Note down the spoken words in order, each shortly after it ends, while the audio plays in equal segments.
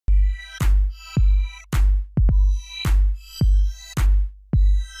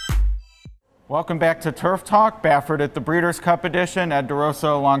Welcome back to Turf Talk. Baffert at the Breeders' Cup edition. Ed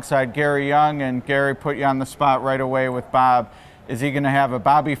DeRosa alongside Gary Young, and Gary put you on the spot right away with Bob. Is he going to have a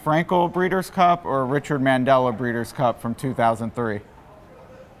Bobby Frankel Breeders' Cup or a Richard Mandella Breeders' Cup from 2003?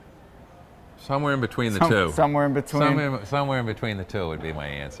 Somewhere in between the two. Somewhere in between. Somewhere in between the two would be my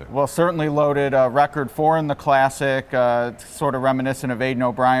answer. Well, certainly loaded. Record 4 in the Classic, sort of reminiscent of Aidan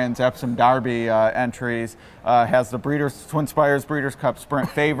O'Brien's Epsom Derby entries. Has the Twin Spires Breeders' Cup Sprint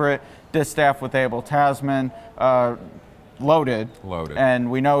favorite, distaff with Abel Tasman. Loaded.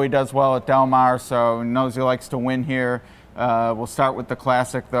 And we know he does well at Del Mar, so he knows he likes to win here. We'll start with the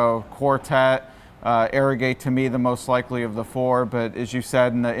Classic, though. Quartet. Arrogate to me the most likely of the 4, but as you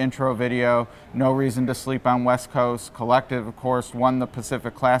said in the intro video, no reason to sleep on West Coast. Collective, of course, won the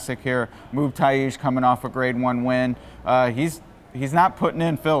Pacific Classic here. Move Taij coming off a Grade 1 win. He's not putting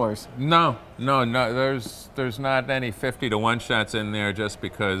in fillers. No. There's not any 50-to-1 shots in there just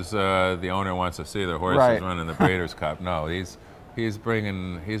because the owner wants to see their horses run in the Breeders' Cup. No, he's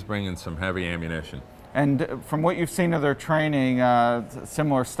bringing some heavy ammunition. And from what you've seen of their training,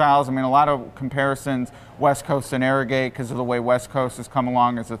 similar styles, I mean, a lot of comparisons, West Coast and Arrogate, because of the way West Coast has come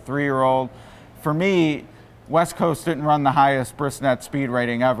along as a 3-year-old. For me, West Coast didn't run the highest Brisnet speed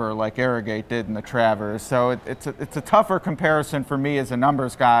rating ever like Arrogate did in the Travers. So it's a tougher comparison for me as a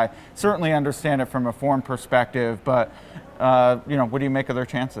numbers guy. Certainly understand it from a form perspective, but, you know, what do you make of their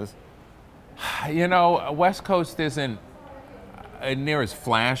chances? You know, West Coast isn't near as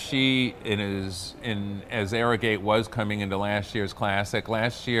flashy as Arrogate was coming into last year's Classic.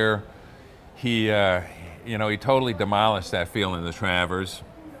 Last year, he totally demolished that field in the Travers,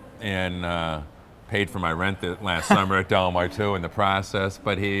 and paid for my rent last summer at Del Mar too in the process.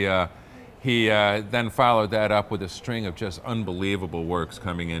 But he then followed that up with a string of just unbelievable works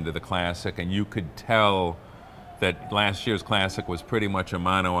coming into the Classic, and you could tell that last year's Classic was pretty much a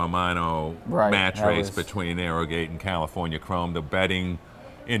mano-a-mano match race between Arrogate and California Chrome. The betting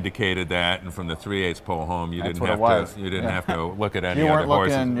indicated that, and from the 3/8 pole home, you didn't have to look at any other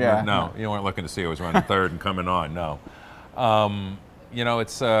horses. No, you weren't looking to see who was running third and coming on. No, you know,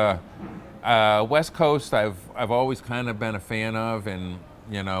 it's West Coast. I've always kind of been a fan of, and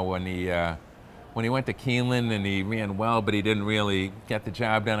you know, when he went to Keeneland and he ran well, but he didn't really get the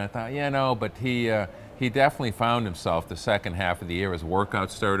job done. I thought, you know, but he definitely found himself the second half of the year. His workout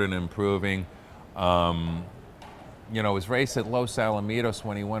started improving. You know, his race at Los Alamitos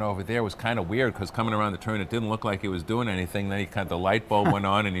when he went over there was kind of weird because coming around the turn, it didn't look like he was doing anything. Then the light bulb went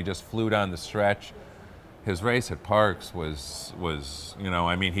on and he just flew down the stretch. His race at Parks was, you know,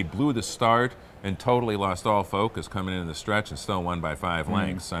 I mean, he blew the start and totally lost all focus coming into the stretch and still won by 5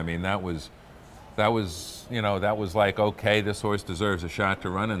 lengths. I mean, that was, you know, that was like, okay, this horse deserves a shot to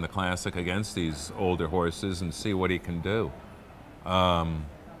run in the Classic against these older horses and see what he can do.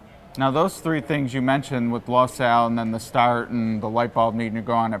 Now, those 3 things you mentioned with Los Al and then the start and the light bulb needing to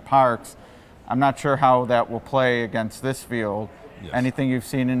go on at Parks, I'm not sure how that will play against this field. Yes. Anything you've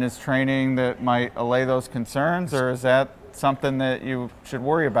seen in his training that might allay those concerns, or is that something that you should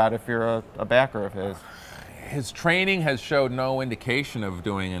worry about if you're a backer of his? His training has showed no indication of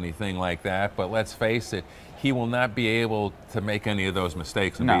doing anything like that, but let's face it, he will not be able to make any of those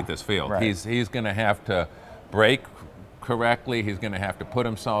mistakes and beat this field. Right. He's going to have to break correctly, he's going to have to put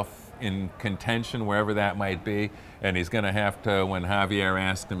himself in contention wherever that might be, and he's going to have to, when Javier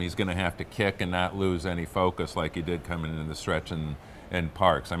asked him, he's going to have to kick and not lose any focus like he did coming into the stretch in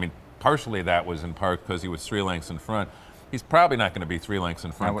Parks. I mean, partially that was in part because he was 3 lengths in front. He's probably not going to be 3 lengths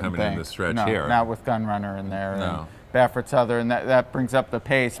in front coming into the stretch here. Not with Gunrunner in there. No. Baffert's other, and that brings up the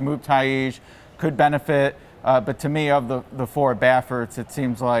pace. Move Taij could benefit, but to me, of the 4 Bafferts, it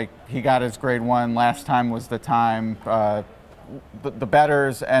seems like he got his Grade 1. Last time was the time. The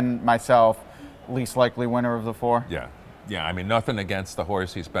bettors and myself, least likely winner of the 4. Yeah. I mean, nothing against the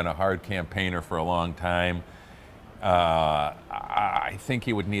horse. He's been a hard campaigner for a long time. I think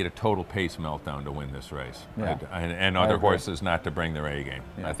he would need a total pace meltdown to win this race, and other horses not to bring their A game.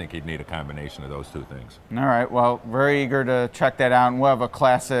 I think he'd need a combination of those 2 things. All right, well, very eager to check that out, and we'll have a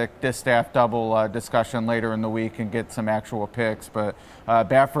Classic distaff double discussion later in the week and get some actual picks. But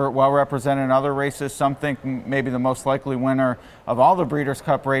Baffert, well represented in other races. Some think maybe the most likely winner of all the Breeders'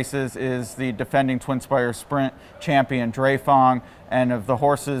 Cup races is the defending Twin Spires Sprint champion, Drefong. And of the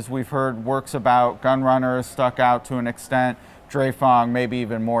horses we've heard works about, Gunrunner has stuck out to an extent. Drefong maybe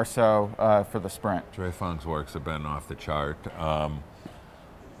even more so for the Sprint. Drefong's works have been off the chart.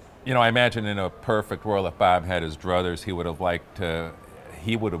 You know, I imagine in a perfect world, if Bob had his druthers, he would have liked to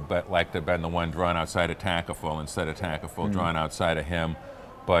have been the one drawn outside of Tacklefull instead of Tacklefull drawn outside of him.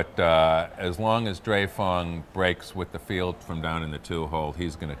 But as long as Dre Fong breaks with the field from down in the 2-hole,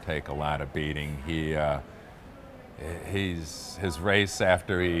 he's going to take a lot of beating. His race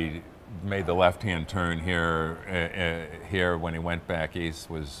after he made the left-hand turn here when he went back east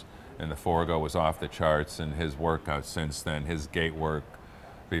was, in the Forego, was off the charts, and his workout since then, his gate work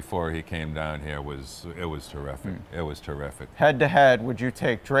before he came down here was terrific. It was terrific. Head to head, would you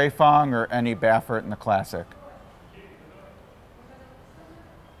take Dre Fong or any Baffert in the Classic?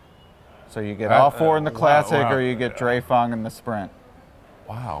 So you get all four in the Classic, or you get Dre Fong in the Sprint?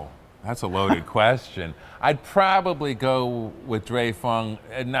 Wow, that's a loaded question. I'd probably go with Dre Fong,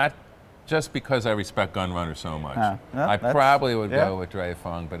 and not just because I respect Gun Runner so much. I probably would go with Dre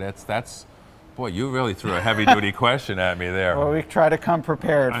Fong, but that's boy, you really threw a heavy-duty question at me there. Well, we try to come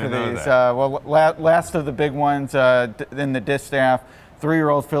prepared for these. Well, last of the big ones in the distaff,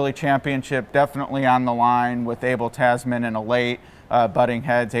 3-year-old Philly Championship definitely on the line with Abel Tasman in a late. Butting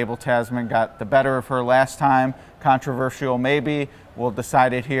heads. Abel Tasman got the better of her last time. Controversial maybe. We'll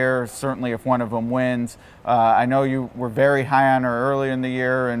decide it here, certainly if one of them wins. I know you were very high on her early in the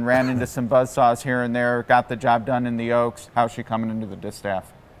year and ran into some buzzsaws here and there, got the job done in the Oaks. How's she coming into the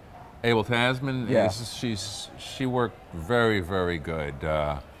distaff? Abel Tasman, yeah. She worked very, very good.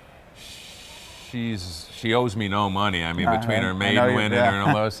 She owes me no money. I mean, between her maiden win and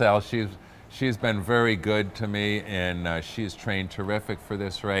her Los Al, she's been very good to me, and she's trained terrific for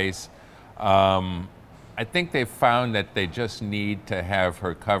this race. I think they've found that they just need to have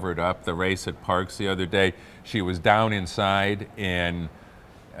her covered up. The race at Parks the other day, she was down inside, and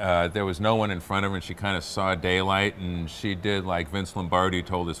there was no one in front of her, and she kind of saw daylight, and she did like Vince Lombardi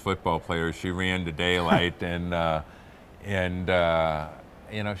told his football players. She ran to daylight, and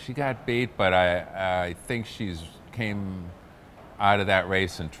you know, she got beat, but I think she's came out of that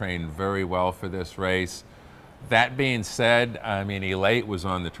race and trained very well for this race. That being said, I mean, Elate was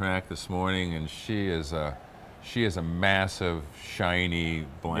on the track this morning, and she is a massive, shiny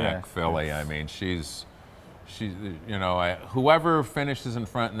black filly. I mean, she's you know, whoever finishes in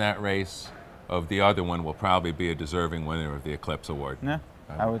front in that race of the other one will probably be a deserving winner of the Eclipse Award.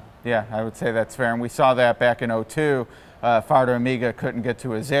 Yeah, I would say that's fair, and we saw that back in '02. Fardo Amiga couldn't get to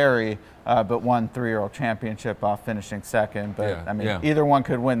Azeri, but won 3-year-old championship off finishing second. But I mean, either one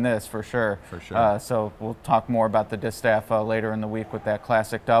could win this for sure. For sure. So we'll talk more about the distaff later in the week with that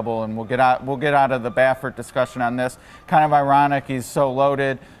classic double, and we'll get out of the Baffert discussion on this. Kind of ironic, he's so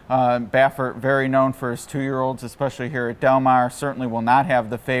loaded. Baffert, very known for his 2-year-olds, especially here at Del Mar. Certainly will not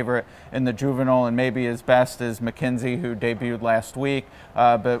have the favorite in the juvenile, and maybe his best is McKenzie, who debuted last week.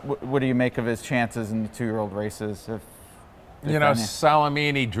 But what do you make of his chances in the 2-year-old races? You know,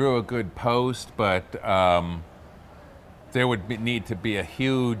 Salamini drew a good post, but there would need to be a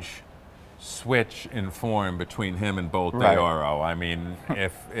huge switch in form between him and Bolt DeOro. I mean,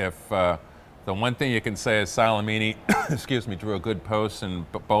 if the one thing you can say is Salamini, excuse me, drew a good post,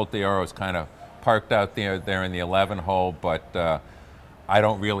 and Bolt DeOro's kind of parked out there in the 11-hole, but I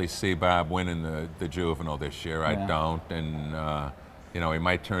don't really see Bob winning the juvenile this year. I don't, and you know, he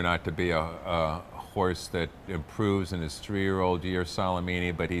might turn out to be a horse that improves in his 3-year-old year,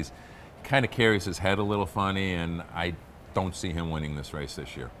 Salamini, but he kind of carries his head a little funny, and I don't see him winning this race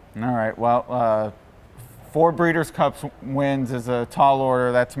this year. All right, well, 4 Breeders' Cups wins is a tall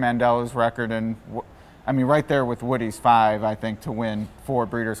order. That's Mandella's record, and I mean, right there with Woody's 5, I think, to win 4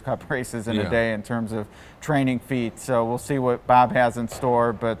 Breeders' Cup races in a day in terms of training feats. So we'll see what Bob has in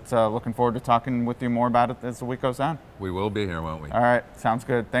store, but looking forward to talking with you more about it as the week goes on. We will be here, won't we? All right, sounds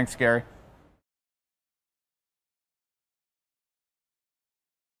good. Thanks, Gary.